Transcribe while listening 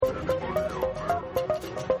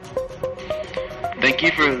Thank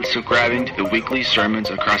you for subscribing to the weekly sermons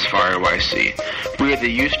of Crossfire YC. We are the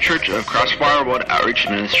youth church of Crossfire World Outreach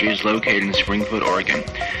Ministries located in Springfield, Oregon.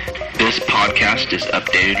 This podcast is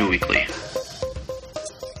updated weekly.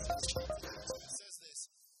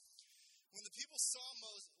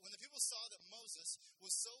 Saw that Moses was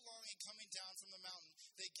so long in coming down from the mountain,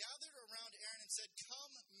 they gathered around Aaron and said, "Come,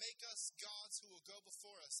 make us gods who will go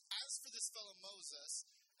before us." As for this fellow Moses,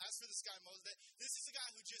 this is the guy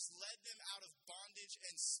who just led them out of bondage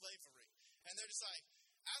and slavery. And they're just like,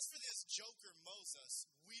 as for this joker Moses,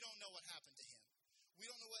 we don't know what happened to him. We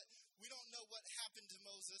don't know what happened to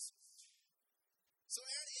Moses. So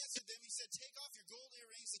Aaron answered them, he said, "Take off your gold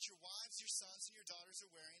earrings that your wives, your sons, and your daughters are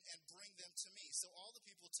wearing, and bring them to me." So all the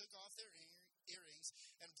people took off their earrings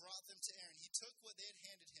and brought them to Aaron. He took what they had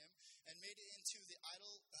handed him and made it into an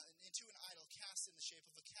idol cast in the shape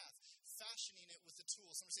of a calf, fashioning it with a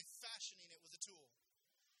tool. Somebody say, fashioning it with a tool.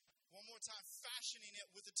 One more time, fashioning it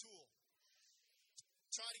with a tool.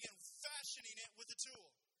 Try it again, fashioning it with a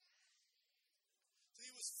tool. So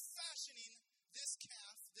he was fashioning this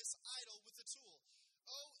calf, this idol, with a tool.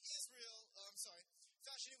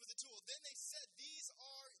 Fashioning it with a tool. Then he said,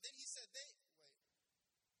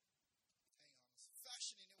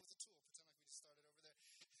 fashioning it with a tool. Pretend like we just started over there.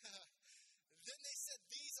 Then they said,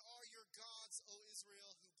 "These are your gods, O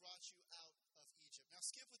Israel, who brought you out of Egypt." Now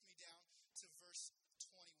skip with me down to verse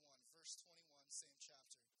 21. Verse 21, same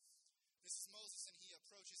chapter. This is Moses, and he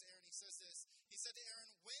approaches Aaron. He says this. He said to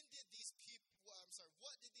Aaron, what did these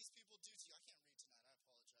people do to you? I can't read tonight. I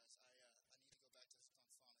apologize. I need to go back to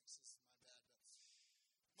phonics. This is my bad.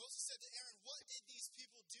 But Moses said to Aaron, "What did these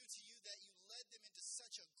people do to you that you led them into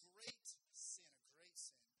such a great sin?"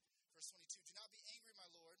 Verse 22, "Do not be angry, my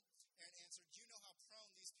Lord." Aaron answered, "You know how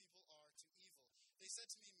prone these people are to evil. They said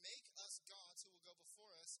to me, 'Make us gods who will go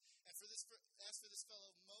before us.' And as for this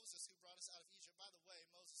fellow Moses who brought us out of Egypt," by the way,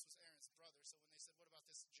 Moses was Aaron's brother. So when they said, "What about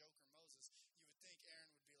this joker Moses?" you would think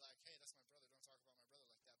Aaron would be like, "Hey, that's my brother. Don't talk about my brother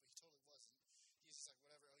like that." But he totally wasn't. He's just like,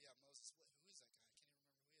 whatever. "Oh yeah, Moses. Who is that guy? I can't even remember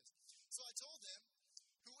who he is." So I told them,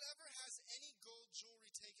 "Whoever has any gold jewelry,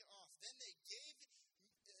 take it off." Then they gave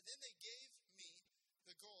me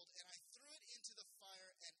the gold, and I threw it into the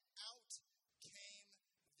fire, and out came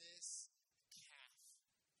this calf.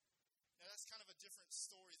 Now that's kind of a different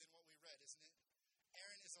story than what we read, isn't it?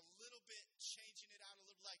 Aaron is a little bit changing it out a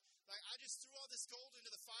little, like I just threw all this gold into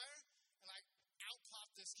the fire, and out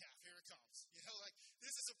popped this calf. Here it comes.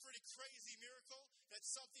 This is a pretty crazy miracle that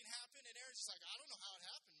something happened, and Aaron's just like, "I don't know how it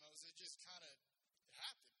happened, Moses. It just kind of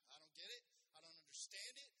happened. I don't get it. I don't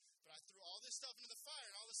understand it. But I threw all this stuff into the fire,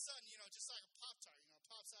 and all of a sudden, just like a Pop-Tart,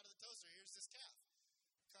 pops out of the toaster. Here's this calf.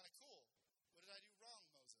 Kind of cool. What did I do wrong,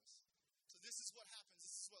 Moses?" So this is what happens.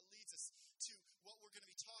 This is what leads us to what we're going to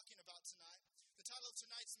be talking about tonight. The title of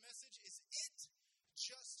tonight's message is "It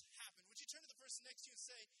Just Happened." Would you turn to the person next to you and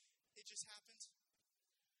say, "It just happened"?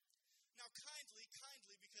 Now, kindly,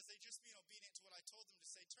 because they just being obedient to what I told them to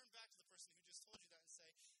say, turn back to the person who just told you that and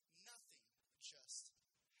say, "Nothing just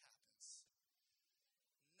happens."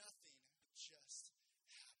 Nothing just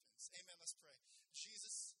happens. Amen. Let's pray.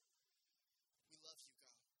 Jesus, we love you,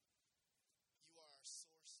 God. You are our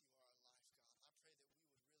source. You are our life, God. I pray that we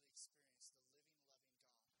would really experience the living, loving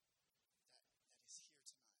God that is here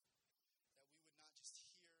tonight. That we would not just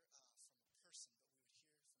hear from a person, but we would hear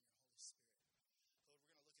from your Holy Spirit. Lord, we're going to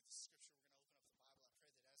look at the scripture. We're going to open up the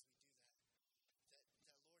Bible. I pray that as we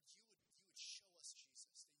do that, Lord, you would show us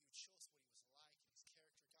Jesus, that you would show us what he was like and his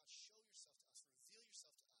character. God, show yourself to us, reveal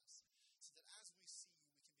yourself to us, so that as we see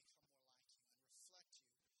you, we can become more like you and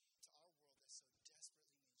reflect you to our world that so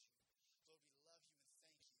desperately needs you. Lord, we love you and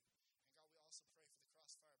thank you. And God, we also pray for the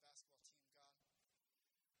Crossfire basketball team. God, help.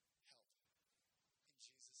 In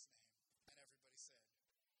Jesus' name.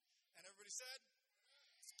 And everybody said.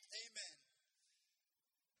 Amen.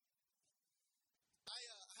 I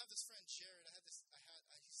have this friend Jared. He's still my friend,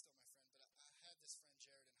 but I had this friend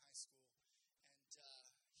Jared in high school, and he got in an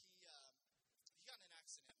accident one time. He got in a car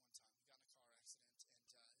accident,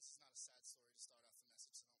 and this is not a sad story to start off the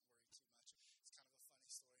message, so don't worry too much. It's kind of a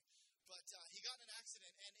funny story. But he got in an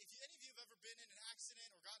accident, and if any of you have ever been in an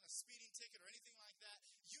accident or gotten a speeding ticket or anything like that,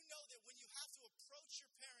 you know that when you have to approach your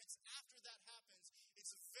parents after that happens,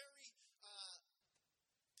 it's a very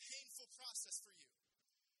painful process for you.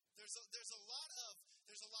 There's a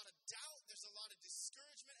lot of doubt. There's a lot of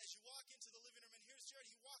discouragement as you walk into the living room. And here's Jared.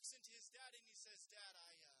 He walks into his dad and he says, "Dad,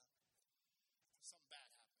 something bad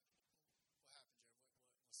happened." "What happened, Jared? What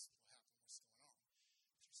happened? What's going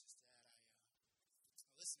on?" Jared says, "Dad,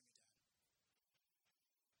 listen to me, Dad.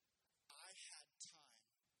 I had time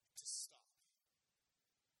to stop.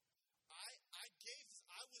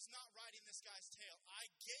 I was not riding riding this guy's tail. I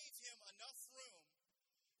gave him enough room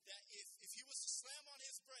that if he was to slam on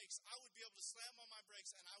his brakes, I would be able to slam on my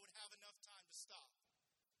brakes and I would have enough time to stop.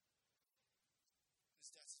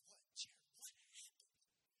 His dad says, what, Jared, what happened?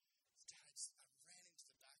 His dad, I ran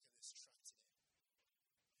into the back of this truck today.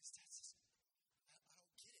 His dad says, I don't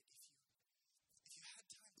get it. If you had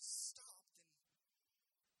time to stop,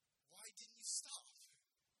 then why didn't you stop?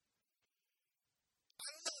 I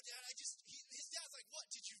don't know, Dad. His dad's like, what?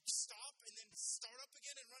 Did you stop and then start up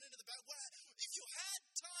again and run into the back? What? If you had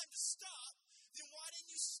time to stop, then why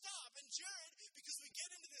didn't you stop? And Jared, because we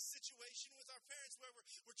get into this situation with our parents where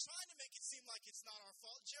we're trying to make it seem like it's not our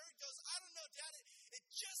fault, Jared goes, I don't know, Dad. It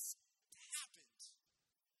just happened.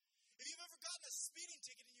 If you've ever gotten a speeding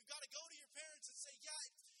ticket and you've got to go to your parents and say, yeah,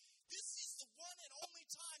 this is the one and only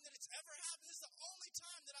time that it's ever happened. This is the only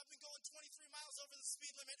time that I've been going 23 miles over the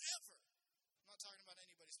speed limit ever. I'm not talking about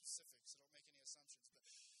anybody specific, so don't make any assumptions.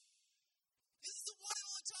 But this is the one and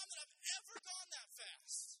only time that I've ever gone that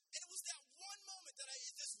fast. And it was that one moment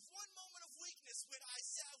this one moment of weakness when I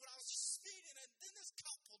was just speeding, and then this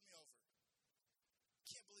cop pulled me over. I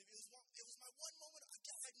can't believe it. It was my one moment.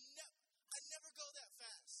 I never go that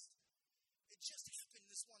fast. It just happened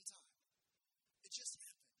this one time. It just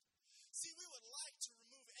happened. See, we would like to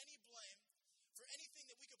remove any blame for anything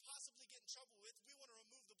that we could possibly get in trouble with. We want to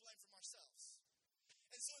remove the blame from ourselves.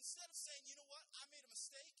 And so instead of saying, you know what, I made a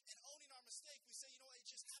mistake, and owning our mistake, we say, you know what, it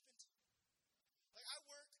just happened. Like, I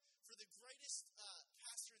work for the greatest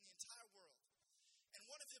pastor in the entire world. And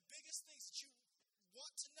one of the biggest things that you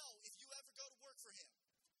want to know if you ever go to work for him,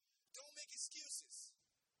 don't make excuses.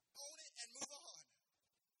 Own it and move on.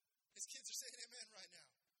 His kids are saying amen right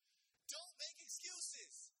now. Don't make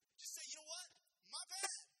excuses. Just say, you know what, my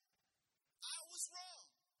bad. I was wrong.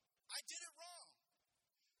 I did it wrong.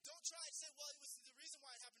 Don't try and say, well, it was the reason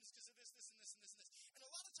why it happened is because of this, this, and this, and this, and this. And a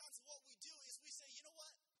lot of times what we do is we say, you know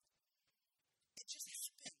what? It just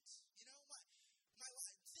happened. You know, my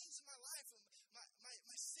life, things in my life,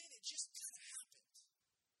 my sin, it just kind of happened.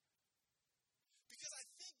 Because I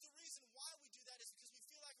think the reason why we do that is because we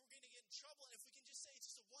feel like we're going to get in trouble. And if we can just say it's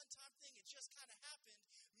just a one-time thing, it just kind of happened,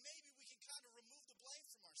 maybe we can kind of remove the blame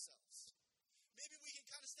from ourselves. Maybe we can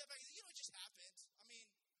kind of step back and say, you know, it just happened. I mean,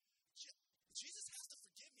 Jesus has to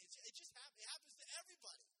forgive me. It just happened. It happens to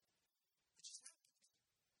everybody. It just happened.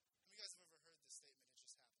 How many of you guys have ever heard this statement, it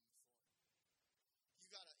just happened, before? You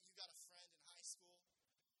got a friend in high school,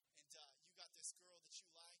 and you got this girl that you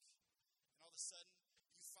like, and all of a sudden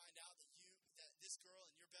you find out that this girl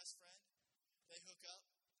and your best friend, they hook up,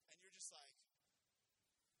 and you're just like,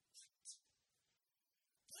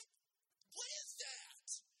 what? What is that?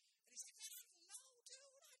 And he's like, man, I don't know,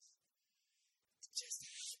 dude. It just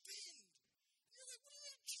happened. And you're like, what do you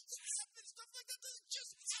mean it just happened? Stuff like that doesn't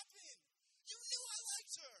just happen. You knew I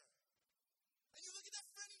liked her. And you look at that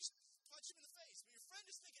friend and you just punch him in the face. But your friend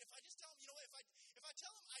is thinking, if I just tell him, you know what, if I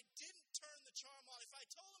tell him I didn't turn the charm on, if I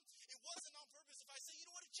told him it wasn't on purpose, if I say, you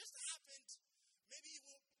know what, it just happened, maybe he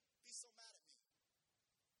won't be so mad at me.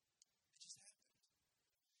 It just happened.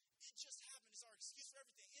 It just happened is our excuse for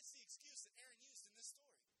everything. It's the excuse that Aaron used in this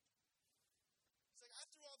story. It's like, I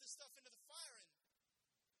threw all this stuff into the fire and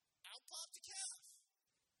out popped a calf.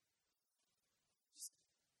 Just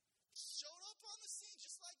showed up on the scene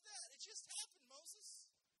just like that. It just happened, Moses.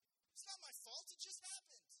 It's not my fault. It just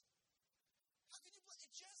happened. How can you blame?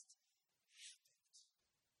 It just happened.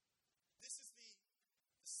 This is the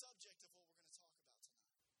subject of what we're going to talk about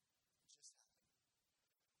tonight. It just happened.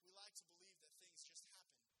 We like to believe that things just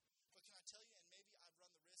happen. But can I tell you, and maybe I'd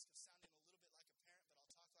run the risk of sounding a little bit like a parent, but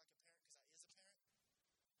I'll talk like a parent because I is a parent.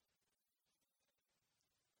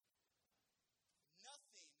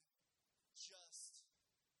 Nothing just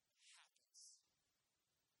happens.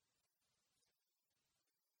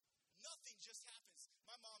 Nothing just happens.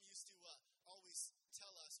 My mom used to always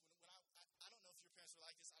tell us, when I don't know if your parents were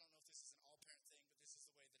like this, I don't know if this is an all-parent thing, but this is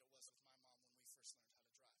the way that it was with my mom when we first learned how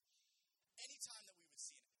to drive. Anytime that we would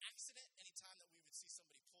see an accident, anytime that we would see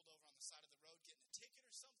somebody pulled over on the side of the road getting a ticket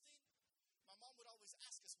or something, my mom would always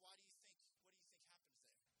ask us, what do you think happened there?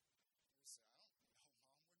 And we say, I don't know,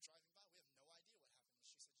 Mom, we're driving by. We have no idea what happened.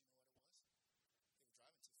 And she said, you know what it was? They were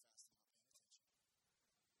driving too fast and not paying attention.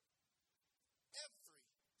 Every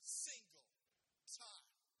single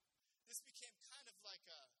time. This became kind of like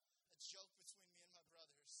a joke between me and my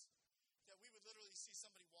brothers, that we would literally see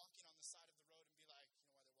somebody walking on the side of the road and be like, you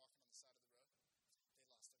know why they're walking on the side of the road? They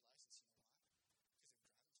lost their license. You know why? Because they were driving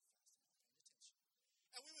too fast and not paying attention.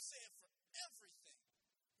 And we would say it for everything.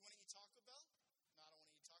 You want to eat Taco Bell? No, I don't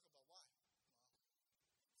want to eat Taco Bell. Why? Well, because I was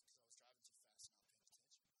driving too fast and not paying attention.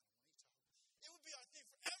 I don't want to eat Taco Bell. It would be our thing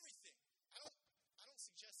for everything. I don't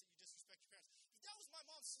suggest that you disrespect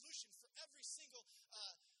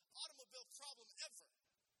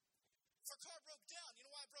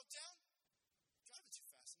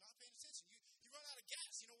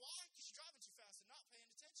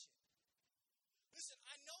Listen,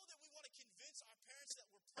 I know that we want to convince our parents that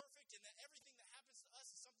we're perfect and that everything that happens to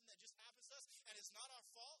us is something that just happens to us and it's not our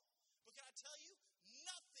fault. But can I tell you,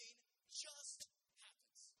 nothing just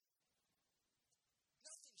happens.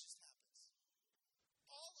 Nothing just happens.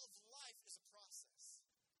 All of life is a process.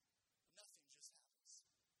 Nothing just happens.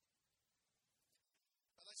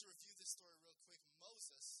 I'd like to review this story real quick.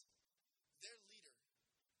 Moses, their leader,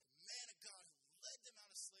 the man of God who led them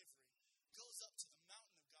out of slavery, goes up to the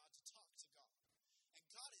mountain of God to talk to God. And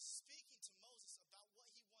God is speaking to Moses about what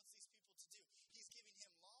he wants these people to do. He's giving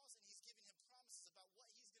him laws and he's giving him promises about what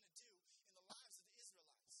he's going to do in the lives of the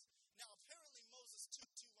Israelites. Now, apparently Moses took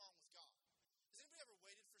too long with God. Has anybody ever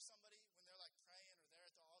waited for somebody when they're like praying or they're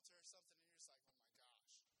at the altar or something and you're just like, oh my gosh,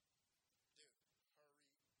 dude, hurry it up.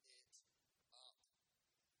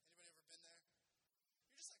 Anybody ever been there?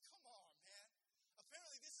 You're just like, come on, man.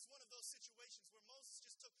 Apparently this is one of those situations where Moses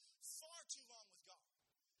just took far too long with God.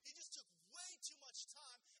 He just took way too much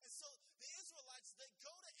time. And so the Israelites, they go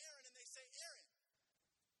to Aaron and they say, Aaron,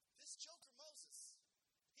 this joker Moses,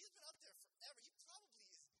 he's been up there forever. He probably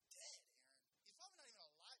is dead, Aaron. He's probably not even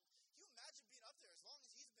alive. Can you imagine being up there as long as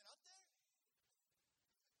he's been up there?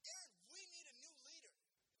 Aaron, we need a new leader.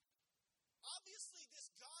 Obviously, this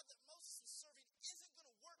God that Moses was serving isn't going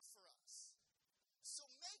to work for us. So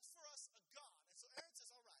make for us a God. And so Aaron says,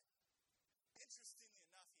 all right. Interestingly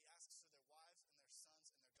enough, he asks for their wives and their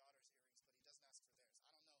sons and their daughters' earrings, but he doesn't ask for theirs.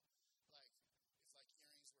 I don't know, if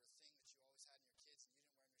earrings were a thing that you always had in your kids and you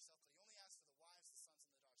didn't wear them yourself, but he only asked for the wives, the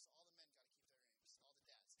sons, and the daughters. So all the men got to keep their earrings. All the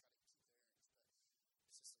dads got to keep their earrings.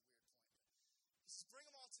 But it's just a weird point. But he says, bring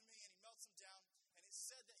them all to me, and he melts them down. And it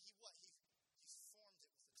said that he formed it with a tool.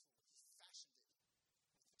 He fashioned it with a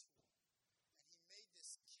tool. And he made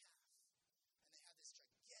this calf. And they had this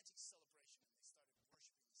gigantic celebration, and they started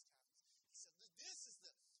worshiping these calves. He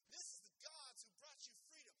said, this is the gods who brought you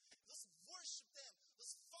freedom. Let's worship them.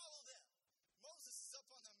 Let's follow them. Moses is up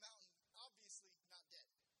on the mountain, obviously not dead,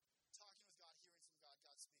 talking with God, hearing from God,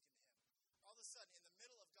 God speaking to him. All of a sudden, in the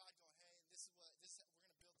middle of God going, hey, we're going to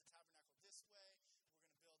build the tabernacle this way.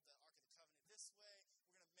 We're going to build the Ark of the Covenant this way.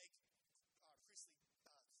 We're going to make priestly clothes. We're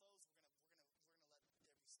going to let there be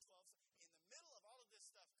 12. In the middle of all of this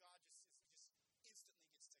stuff, God just instantly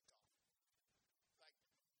gets ticked off. Like,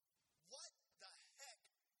 what the heck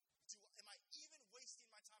am I even wasting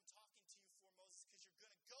my time talking to you for, Moses? Because you're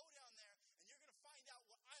going to go down there and you're going to find out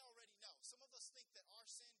what I already know. Some of us think that our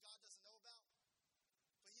sin God doesn't know about,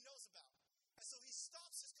 but he knows about. And so he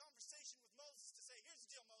stops his conversation with Moses to say, here's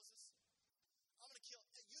the deal, Moses. I'm going to kill,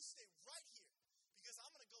 you stay right here because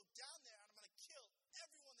I'm going to go down there and I'm going to kill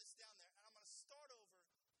everyone that's down there and I'm going to start over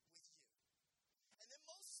with you. And then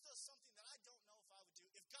Moses does something that I don't know if I would do.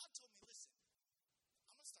 If God told me, listen,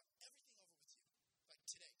 I'm going to start everything over with you. Like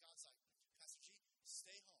today, God's like, Pastor G,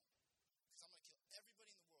 stay home because I'm going to kill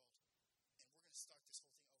everybody in the world and we're going to start this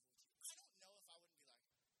whole thing over with you. I don't know if I wouldn't be like,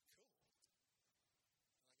 cool.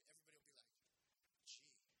 Like everybody will be like, gee,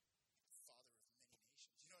 father of many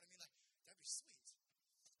nations. You know what I mean? Like, that'd be sweet.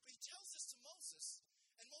 But he tells this to Moses,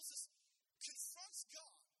 and Moses confronts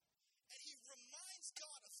God, and he reminds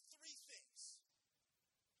God of three things.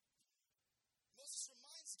 Moses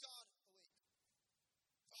reminds God,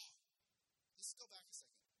 let's go back a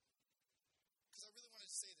second. Because I really wanted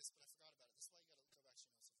to say this, but I forgot about it. That's why you got to go back to your notes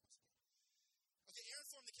every once in a while. Okay, Aaron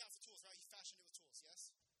formed the calf with tools, right? He fashioned it with tools, yes?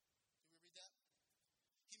 Did we read that?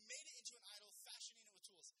 He made it into an idol, fashioning it with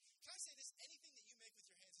tools. Can I say this? Anything that you make with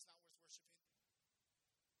your hands is not worth worshiping.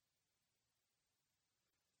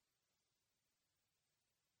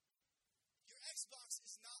 Your Xbox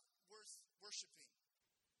is not worth worshiping.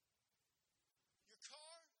 Your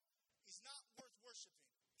car is not worth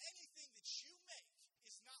worshiping. Anything that you make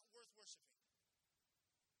is not worth worshiping.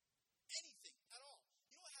 Anything at all.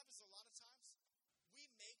 You know what happens a lot of times? We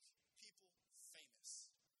make people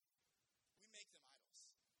famous. We make them idols.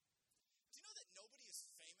 Do you know that nobody is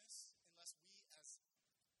famous unless we as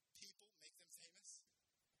people make them famous?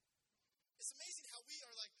 It's amazing how we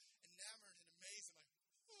are like enamored and amazed and like,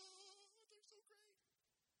 oh, they're so great.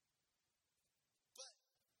 But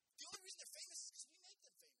the only reason they're famous is because we make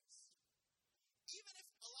them famous. Even if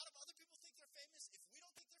a lot of other people think they're famous, if we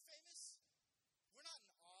don't think they're famous, we're not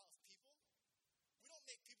in awe of people. We don't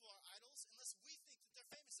make people our idols unless we think that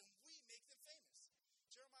they're famous, and we make them famous.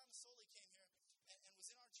 Jeremiah Masoli came here and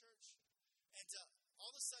was in our church, and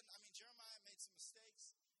all of a sudden, Jeremiah made some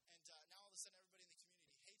mistakes, and now all of a sudden everybody in the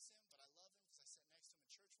community hates him, but I love him because I sat next to him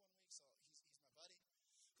in church one week, so he's my buddy.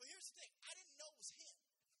 But here's the thing, I didn't know it was him.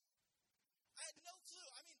 I had no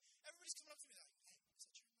clue. Everybody's coming up to me like, hey, is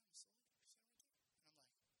that Jeremiah Masoli? And I'm like, I don't know.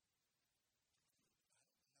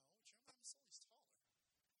 Jeremiah Masoli's taller.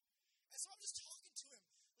 And so I'm just talking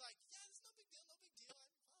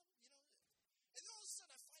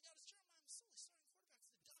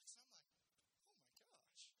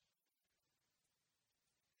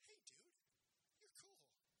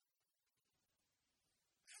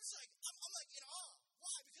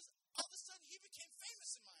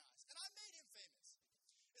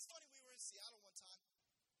in Seattle one time,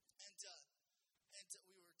 and we took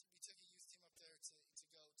a youth team up there to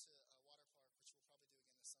go to a water park, which we'll probably do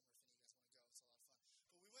again this summer if any of you guys want to go. It's a lot of fun.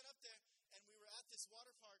 But we went up there, and we were at this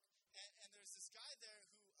water park, and there's this guy there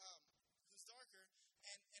who's darker,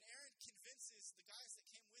 and Aaron convinces the guys that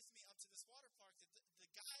came with me up to this water park that the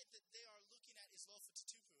guy that they are looking at is Lofa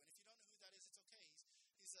Tatupu. And if you don't know who that is,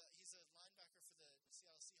 it's okay. He's a linebacker for the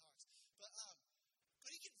Seattle Seahawks.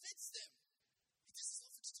 But he convinced them, this is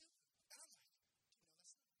Lofa Tatupu. And I'm like, dude, no,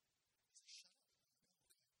 that's not. He's like, shut up. I'm like, oh, okay.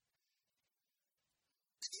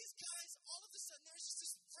 And these guys, all of a sudden, there's just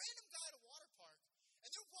this random guy at a water park, and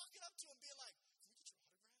they're walking up to him being like, can we get your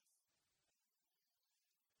autograph?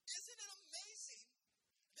 Isn't it amazing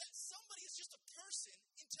that somebody is just a person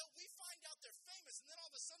until we find out they're famous, and then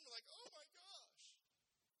all of a sudden we're like, oh my gosh.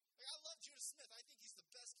 Like, I love Judah Smith. I think he's the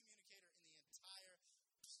best communicator in the entire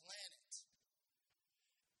planet.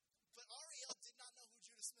 But Ariel did not know who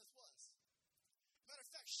Judah Smith was. Matter of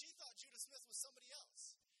fact, she thought Judah Smith was somebody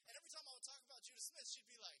else. And every time I would talk about Judah Smith, she'd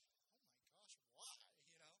be like, oh my gosh, why?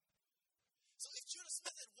 You know? So if Judah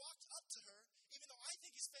Smith had walked up to her, even though I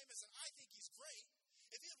think he's famous and I think he's great,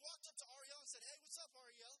 if he had walked up to Ariel and said, hey, what's up,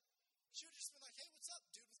 Ariel? She would have just been like, hey, what's up,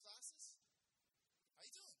 dude with glasses? How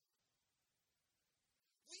you doing?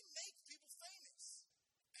 We make people famous.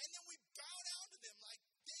 And then we bow down to them like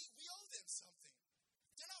we owe them something.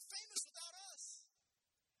 They're not famous without us.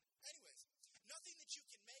 Anyways, nothing that you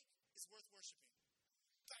can make is worth worshiping.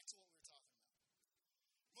 Back to what we were talking about.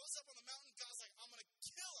 Moses up on the mountain, God's like, I'm going to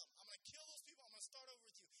kill them. I'm going to kill those people. I'm going to start over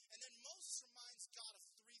with you. And then Moses reminds God of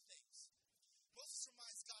three things. Moses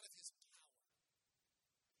reminds God of his power.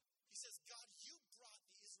 He says, God, you brought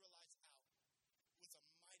the Israelites out with a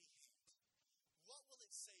mighty hand. What will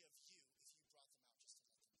it say of you if you brought them out just to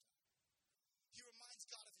let them die? He reminds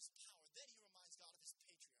God of his power. Then he reminds God of his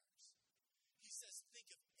patriarchs. He says, think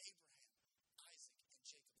of Abraham, Isaac, and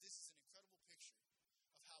Jacob. This is an incredible picture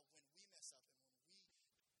of how when we mess up and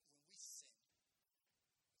when we sin,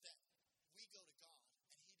 that we go to God and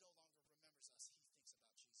he no longer remembers us. He thinks about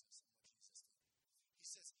Jesus and what Jesus did. He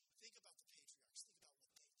says, think about the patriarchs. Think about what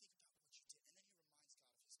you did. And then he reminds God of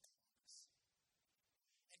his promise.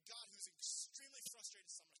 And God, who's extremely frustrated,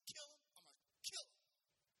 says, I'm going to kill him. I'm going to kill him.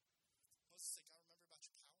 Moses said, God, remember about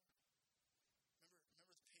your power? Remember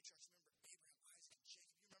the patriarchs. Remember Abraham, Isaac, and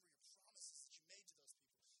Jacob. You remember your promises that you made to those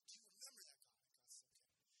people. Do you remember that, God? And God said,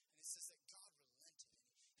 okay. And it says that God relented.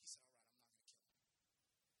 And he said, all right, I'm not going to kill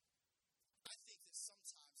him. I think that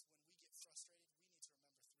sometimes when we get frustrated, we need to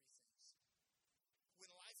remember three things. When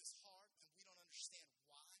life is hard and we don't understand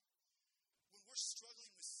why, when we're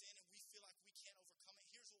struggling with sin and we feel like we can't overcome it,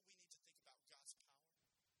 here's what we need to think about: God's power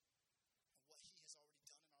and what he has already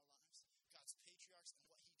done in our lives, God's patriarchs and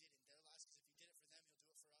what he did in their lives, because if he did it for them, he'll do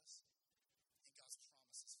it for us, and God's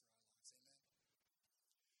promises for our lives.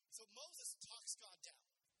 Amen? So Moses talks God down.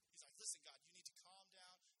 He's like, listen, God, you need to calm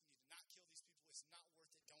down. You need to not kill these people. It's not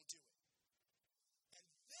worth it. Don't do it.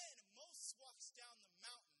 And then Moses walks down the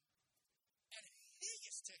mountain, and he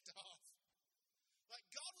gets ticked off. Like,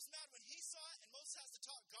 God was mad when he saw it, and Moses has to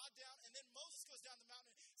talk God down, and then Moses goes down the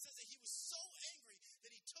mountain and says that he was so angry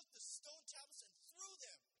that he took the stone tablets and threw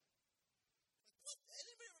them. Like, what?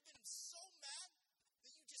 Anybody ever been so mad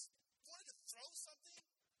that you just wanted to throw something?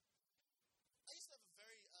 I used to have a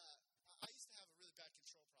really bad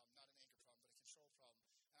control problem, not an anger problem, but a control problem.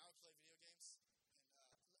 And I would play video games,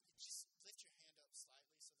 and just lift your hand up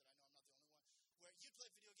slightly so that I know I'm not the only one, where you'd play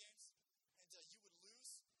video games, and you would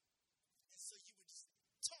lose, and so you would just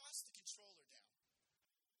toss the controller down.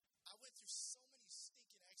 I went through so many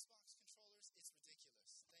stinking Xbox controllers, it's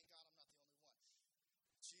ridiculous. Thank God I'm not the only one.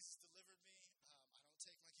 Jesus delivered me. I don't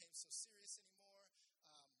take my game so serious anymore.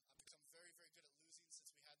 I've become very, very good at losing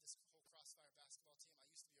since we had this whole Crossfire basketball team. I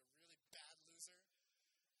used to be a really bad loser.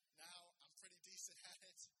 Now I'm pretty decent at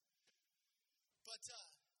it. But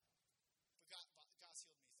God's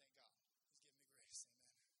healed me, thank God. He's given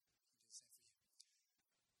me grace. Amen. He can do the same for you.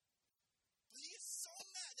 But he is so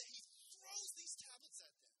mad that he throws these tablets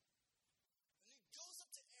at them. And he goes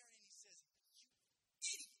up to Aaron and he says, you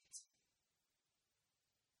idiot.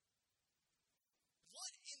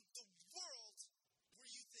 What in the world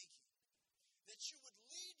were you thinking? That you would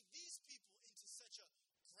lead these people into such a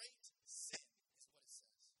great sin, is what it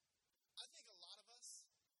says. I think a lot of us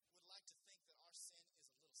would like to think that our sin is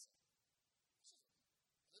a little sin.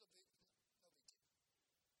 It's just a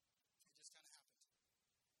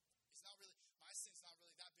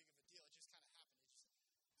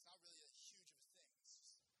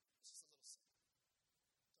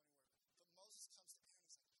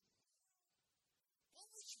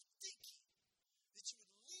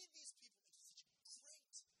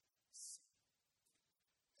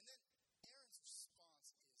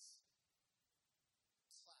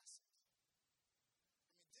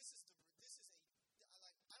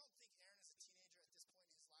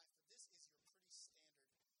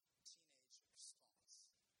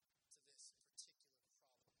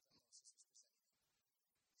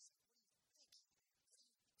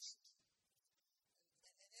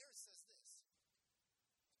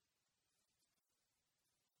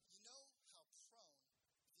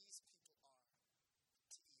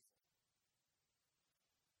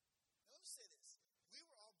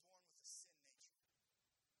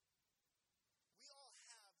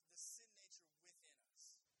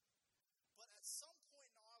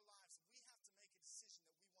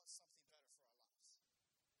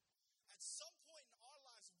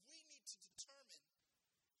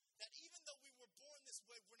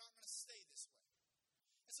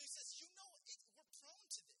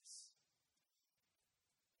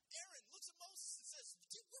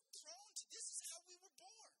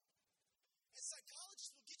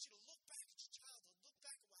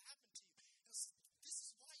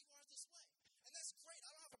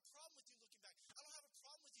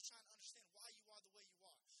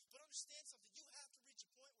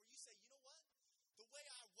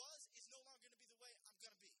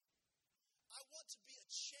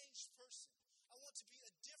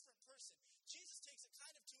person. Jesus takes it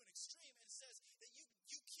kind of to an extreme and says that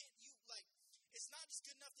it's not just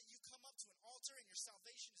good enough that you come up to an altar and your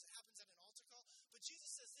salvation happens at an altar call, but Jesus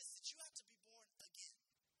says this, that you have to be born again.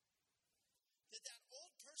 That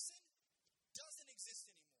old person doesn't exist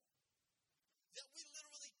anymore. That we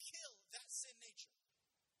literally kill that sin nature.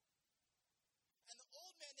 And the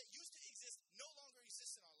old man that used to exist no longer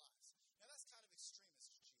exists in our lives. Now that's kind of extremist,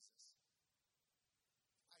 Jesus.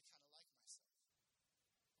 I kind of like myself. Well,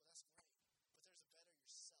 that's great. But there's a better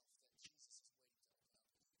yourself that Jesus is waiting to open up with you. I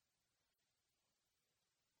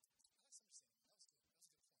like somebody saying that. That was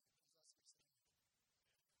good. That was a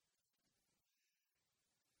good point. I'm glad somebody said amen.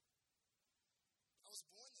 I was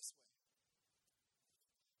born this way.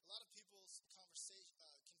 A lot of people's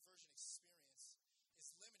conversion experience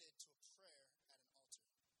is limited to a prayer at an altar.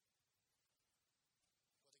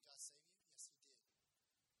 Well, did God save you? Yes, He did.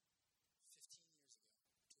 15 years ago to the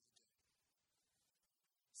day.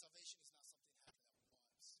 Salvation is not something that happens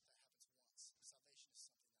once. Salvation is something that happens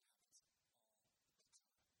all the time.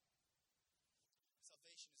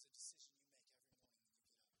 Salvation is a decision you make every morning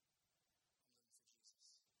when you get up. I'm living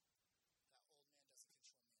for Jesus. That old man doesn't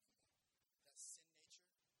control me anymore. That sin nature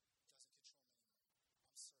doesn't control me anymore.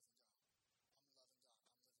 I'm serving God. I'm loving God. I'm living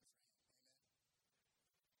for Him.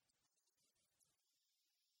 Amen?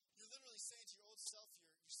 You're literally saying to your old self,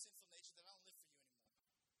 your sinful nature, that I don't live for you anymore.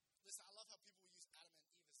 Listen, I love how people will use Adam and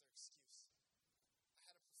Eve as their excuse.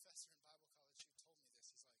 I had a professor in Bible college who told me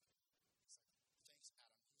this. He's like, thanks, Adam. He used to always say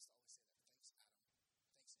that. Thanks, Adam.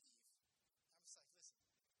 Thanks, Eve. I'm just like, listen,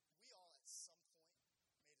 we all at some point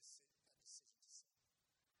made a decision to sin.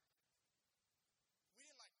 We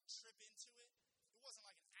didn't trip into it. It wasn't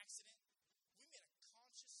like an accident. We made a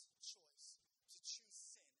conscious choice to choose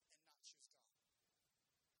sin and not choose God.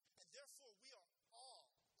 And therefore, we are all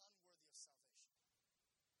unworthy of salvation.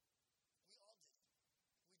 We all did it.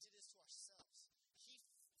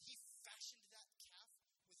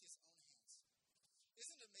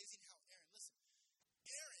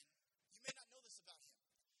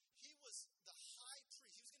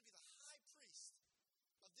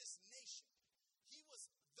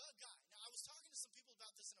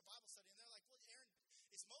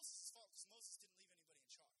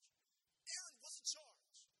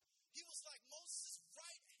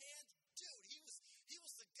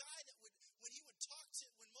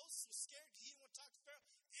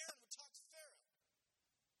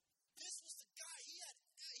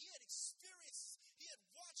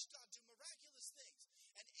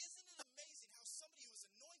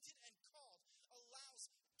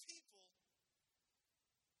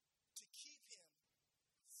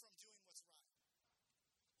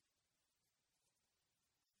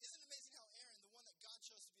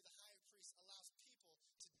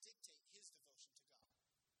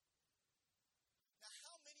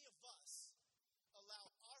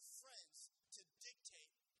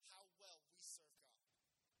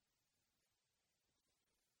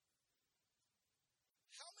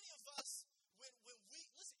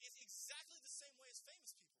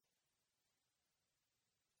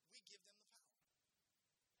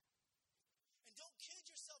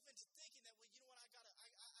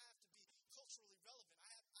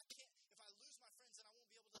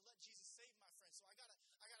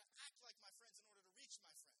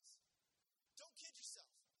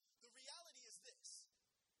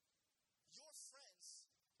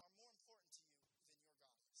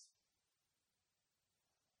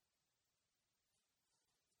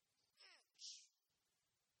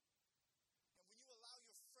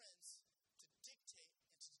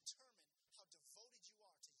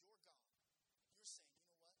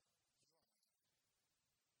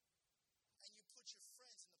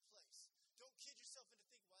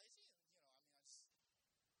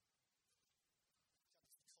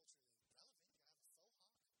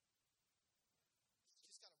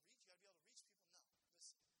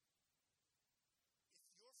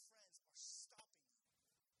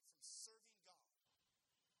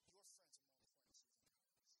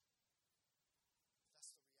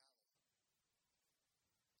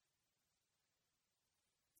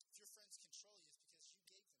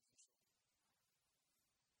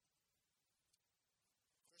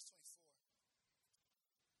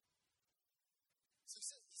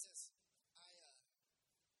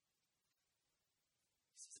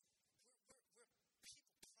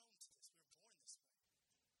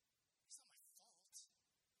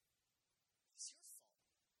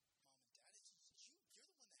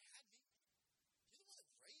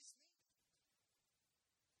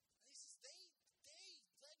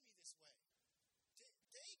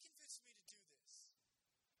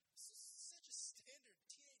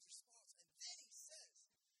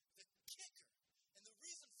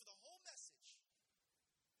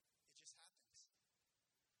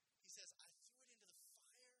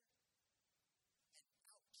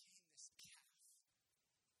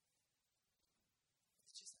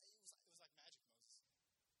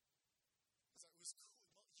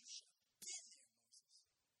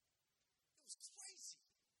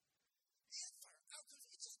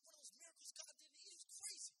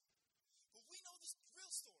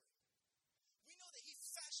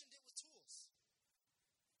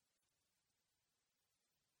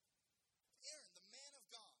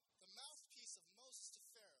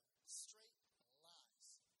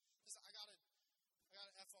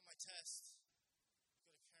 F on my test. Go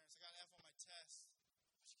to parents. I got an F on my test.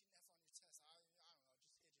 Why'd you get an F on your test? I don't know.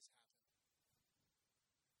 It just happened.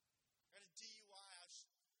 I got a DUI.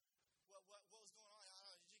 What was going on? I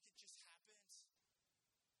don't know. It just happened.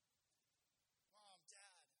 Mom,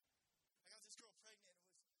 Dad, I got this girl pregnant.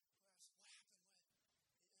 What happened?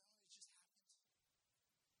 It just happened.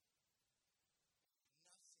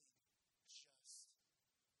 Nothing just happens.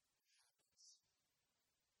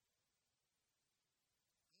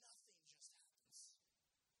 Nothing just happens.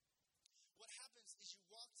 What happens is you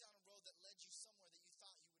walk down a road that led you somewhere that you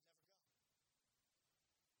thought you would never go.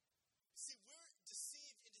 See, we're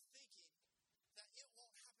deceived into thinking that it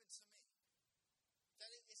won't happen to me. That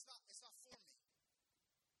it's not for me.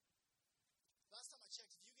 Last time I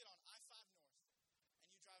checked, if you get on I-5 North and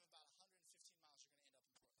you drive about 115 miles, you're going to end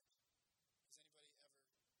up in Portland. Has anybody ever?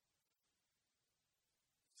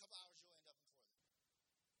 A couple hours, you'll end up in Portland.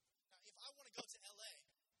 Now, if I want to go to LA,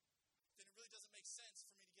 then it really doesn't make sense for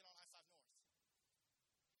me to get on I-5 North.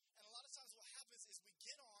 And a lot of times what happens is we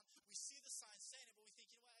get on, we see the sign saying it, but we think,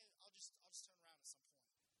 you know what, I'll just turn around at some point.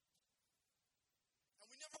 And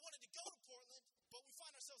we never wanted to go to Portland, but we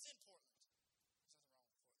find ourselves in Portland.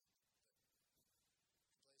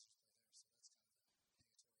 There's nothing wrong with Portland. But the Blazers play there, so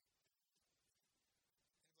that's kind of negatory.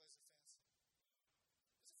 Any Blazer fans? There's a few.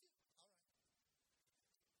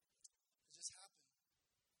 All right. It just happened.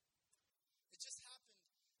 It just happened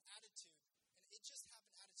attitude. And it just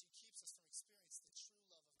happened attitude keeps us from experiencing the true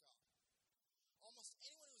love of God. Almost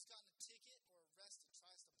anyone who's gotten a ticket or arrested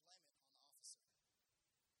tries to blame it on the officer.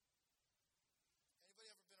 Anybody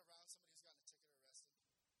ever been around somebody who's gotten a ticket or arrested?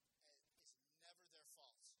 It's never their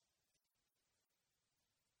fault.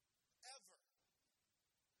 Ever.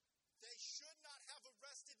 They should not have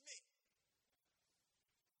arrested me.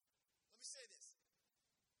 Let me say this.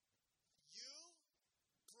 You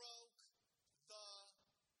broke the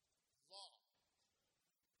law.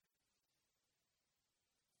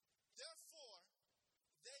 Therefore,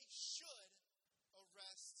 they should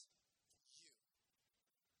arrest you.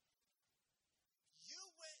 You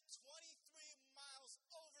went 23 miles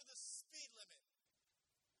over the speed limit.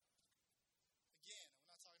 Again, we're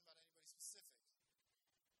not talking about anybody specific.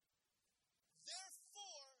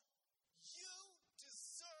 Therefore, you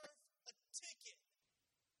deserve a ticket.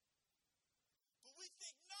 But we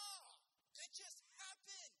think, nah, it just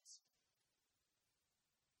happened.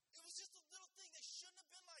 It was just a little thing. They shouldn't have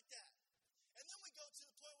been like that. And then we go to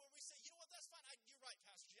the point where we say, you know what, that's fine. You're right,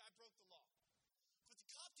 Pastor G, I broke the law. But the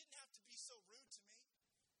cop didn't have to be so rude to me.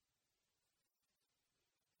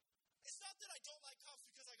 It's not that I don't like cops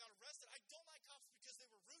because I got arrested. I don't like cops because they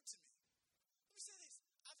were rude to me. Let me say this.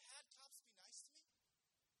 I've had cops be nice to me.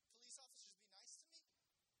 Police officers be nice to me.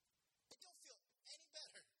 I don't feel any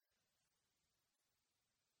better.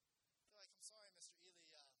 They're like, I'm sorry, Mr.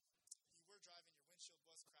 Ely, you were driving, your windshield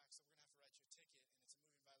was cracked, so we're going to have to write you a ticket, and it's a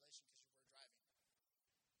moving violation because you were driving.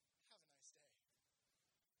 Have a nice day.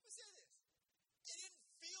 Let me say this. It didn't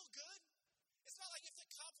feel good. It's not like if the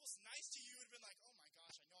cop was nice to you, you would have been like, oh my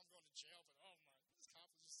gosh, I know I'm going to jail, but oh my, this cop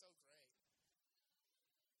was just so great.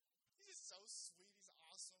 He's just so sweet. He's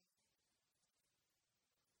awesome.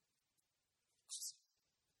 Awesome.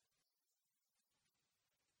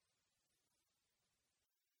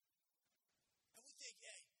 And we think,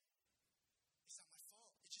 hey, it's not my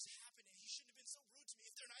fault. It just happened, and he shouldn't have been so rude to me.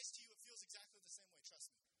 If they're nice to you, it feels exactly the same way.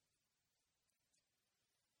 Trust me.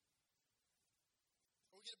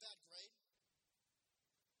 Or we get a bad grade.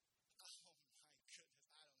 Oh my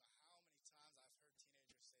goodness. I don't know how many times I've heard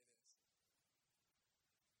teenagers say this.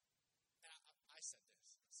 And I said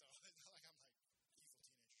this. So it's not like I'm like, evil teenagers, you're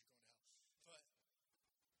going to hell. But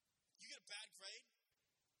you get a bad grade.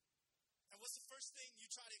 And what's the first thing you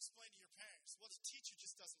try to explain to your parents? Well, the teacher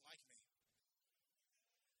just doesn't like me.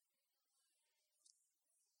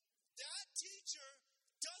 That teacher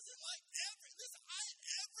doesn't like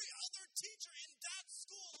every other teacher in that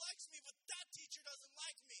school likes me, but that teacher doesn't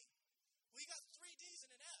like me. Well, you got 3 D's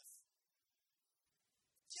and an F.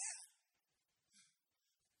 Yeah.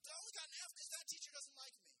 But I only got an F because that teacher doesn't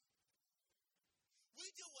like me. We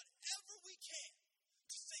do whatever we can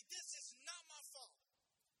to say this is not my fault.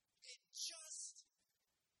 It just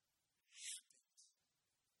happened.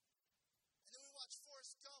 And then we watch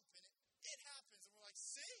Forrest Gump and it happens and we're like,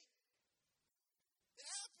 see? It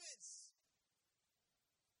happens.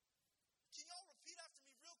 Can y'all repeat after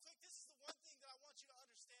me real quick? This is the one thing that I want you to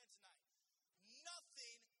understand tonight.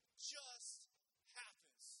 Nothing just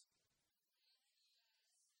happens.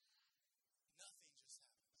 Nothing just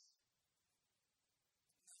happens.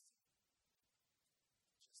 Nothing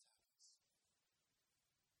just happens.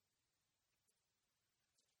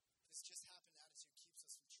 This just happened attitude keeps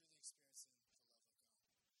us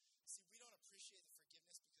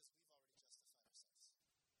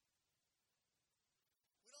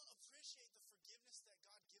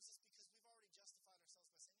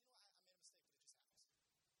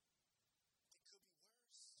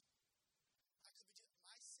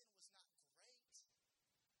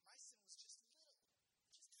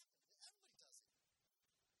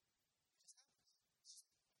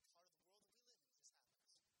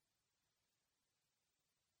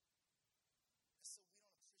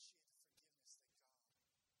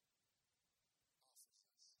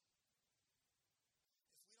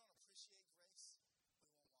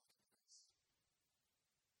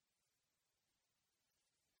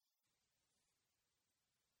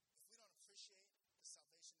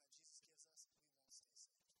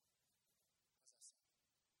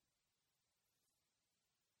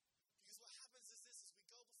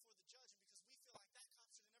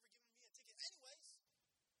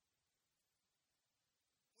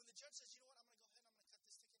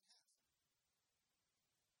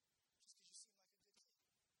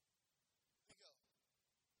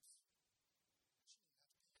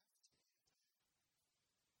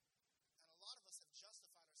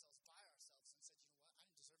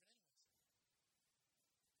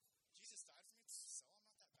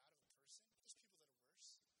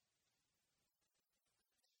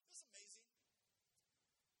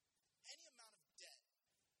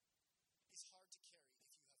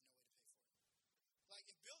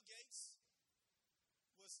Bill Gates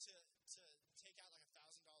was to take out like $1,000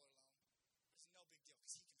 loan, it's no big deal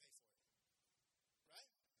because he can pay for it, right?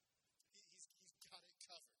 He's got it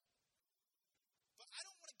covered. But I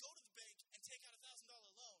don't want to go to the bank and take out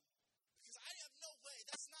 $1,000 loan because I have no way.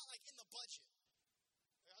 That's not like in the budget.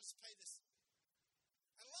 I'll just pay this.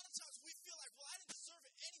 And a lot of times we feel like, well, I didn't deserve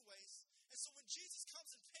it anyways. And so when Jesus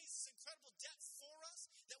comes and pays this incredible debt for us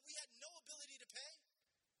that we had no ability to pay,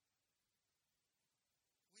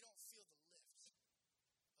 we don't feel the lift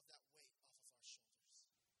of that weight off of our shoulders.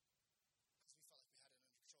 Because we felt like we had it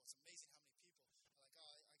under control. It's amazing how many people are like,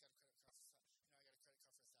 oh, I got a credit card for, I got a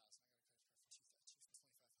credit card for $1,000.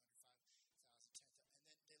 I got a credit card for $2,500,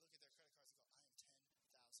 $5,000, $10,000. And then they look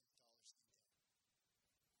at their credit cards and go, I am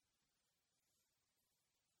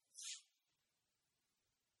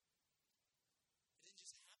 $10,000 in debt. It didn't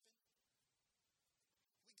just happen.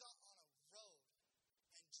 We got on a road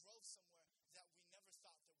and drove somewhere that we never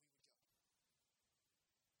thought that we would go.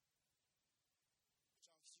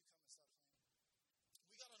 John, could you come and start playing?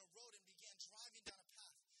 We got on a road and began driving down a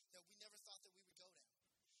path that we never thought that we would go down.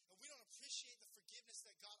 And we don't appreciate the forgiveness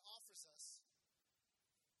that God offers us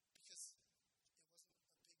because it wasn't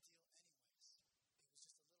a big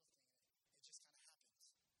deal anyways. It was just a little thing, and it just kind of happened.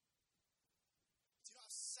 Do you know,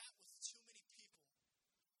 I've sat with too many people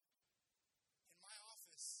in my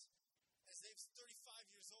office as they're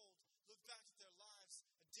 35 years old, look back at their lives,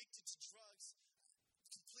 addicted to drugs,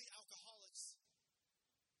 complete alcoholics,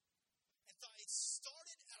 and thought it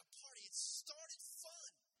started at a party. It started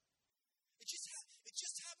fun. It just happened. It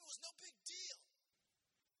was no big deal.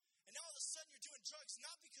 And now all of a sudden you're doing drugs,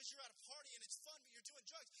 not because you're at a party and it's fun, but you're doing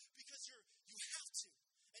drugs because you have to.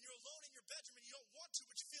 And you're alone in your bedroom and you don't want to,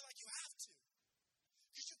 but you feel like you have to.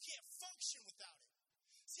 Because you can't function without it.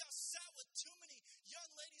 See, I've sat with too many young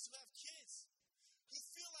ladies who have kids who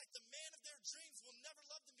feel like the man of their dreams will never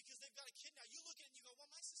love them because they've got a kid now. You look at it and you go, well,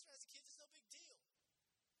 my sister has a kid. It's no big deal.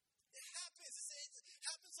 It happens. It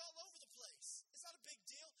happens all over the place. It's not a big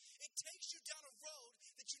deal. It takes you down a road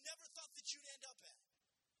that you never thought that you'd end up at.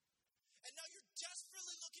 And now you're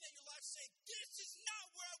desperately looking at your life saying, this is not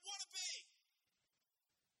where I want to be.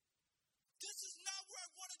 This is not where I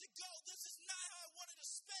wanted to go. This is not how I wanted to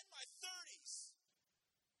spend my 30s.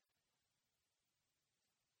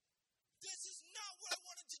 This is not what I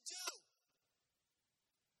wanted to do.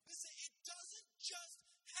 Listen, it doesn't just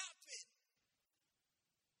happen.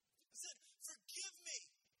 Listen, forgive me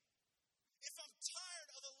if I'm tired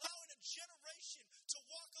of allowing a generation to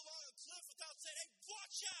walk along a cliff without saying, hey,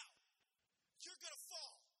 watch out. You're going to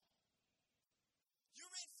fall.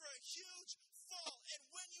 You're in for a huge fall, and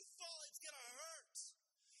when you fall, it's going to hurt.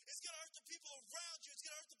 It's going to hurt the people around you. It's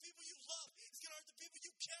going to hurt the people you love. It's going to hurt the people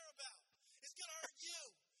you care about. It's going to hurt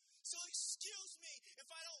you. So excuse me if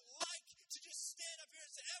I don't like to just stand up here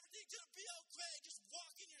and say, everything's going to be okay, and just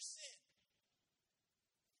walk in your sin.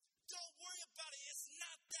 Don't worry about it. It's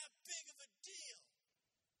not that big of a deal.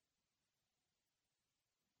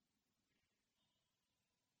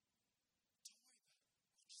 Don't worry about it.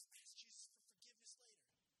 Just ask Jesus for forgiveness later.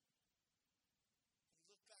 And you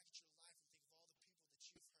look back at your life and think of all the people that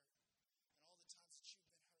you've hurt and all the times that you've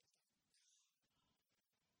been hurt.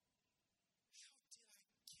 How did I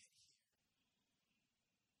get here?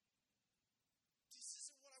 This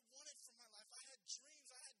isn't what I wanted from my life. I had dreams.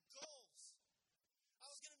 I had goals. I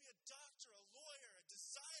was going to be a doctor, a lawyer, a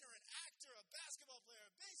designer, an actor, a basketball player, a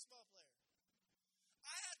baseball player.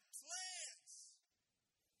 I had plans.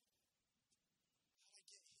 How did I get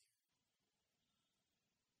here?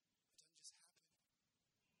 It doesn't just happen.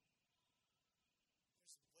 You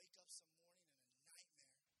just wake up some morning in a nightmare. You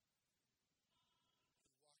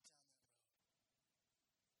walk down that road.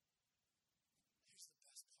 Here's the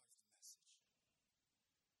best part of the message.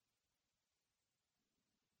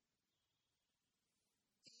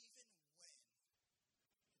 Even when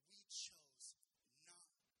we chose not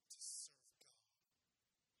to serve God,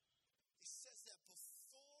 it says that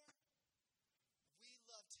before we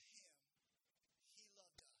loved Him, He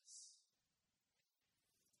loved us.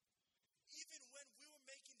 Even when we were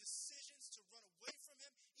making decisions to run away from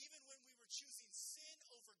Him, even when we were choosing sin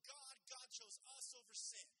over God, God chose us over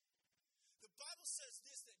sin. The Bible says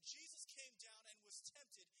this, that Jesus came down and was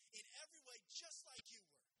tempted in every way just like you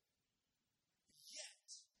were, yet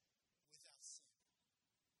without sin.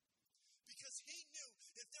 Because He knew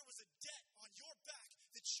that there was a debt on your back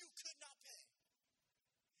that you could not pay.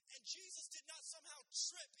 And Jesus did not somehow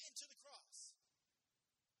trip into the cross.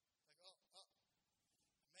 Like, I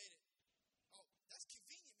made it. Oh, that's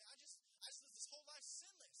convenient, man. I just lived this whole life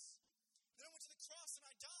sinless. Then I went to the cross and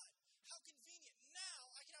I died. How convenient. Now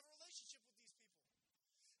I can have a relationship with these people.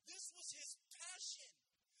 This was His passion.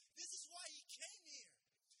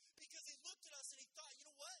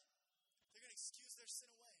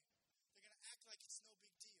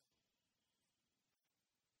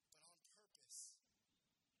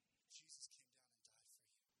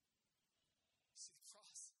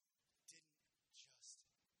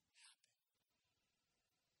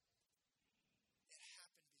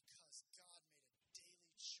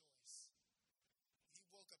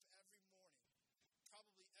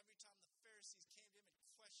 Pharisees came to him and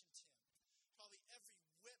questioned him. Probably every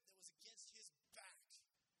whip that was against his back.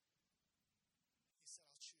 He said,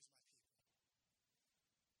 I'll choose my people.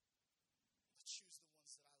 I'll choose the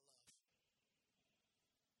ones that I love.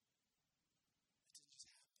 It didn't just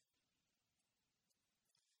happen.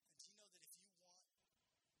 And do you know that if you want to serve God,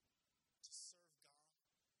 it doesn't just happen.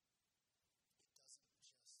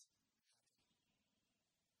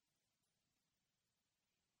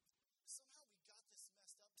 Somehow we got this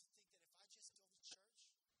messed up to think that if I just go to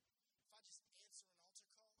church, if I just answer an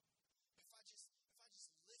altar call, if I just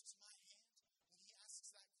lift my hand when he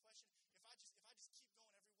asks that question, if I just keep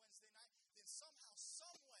going every Wednesday night, then somehow,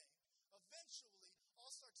 some way, eventually,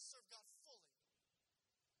 I'll start to serve God fully.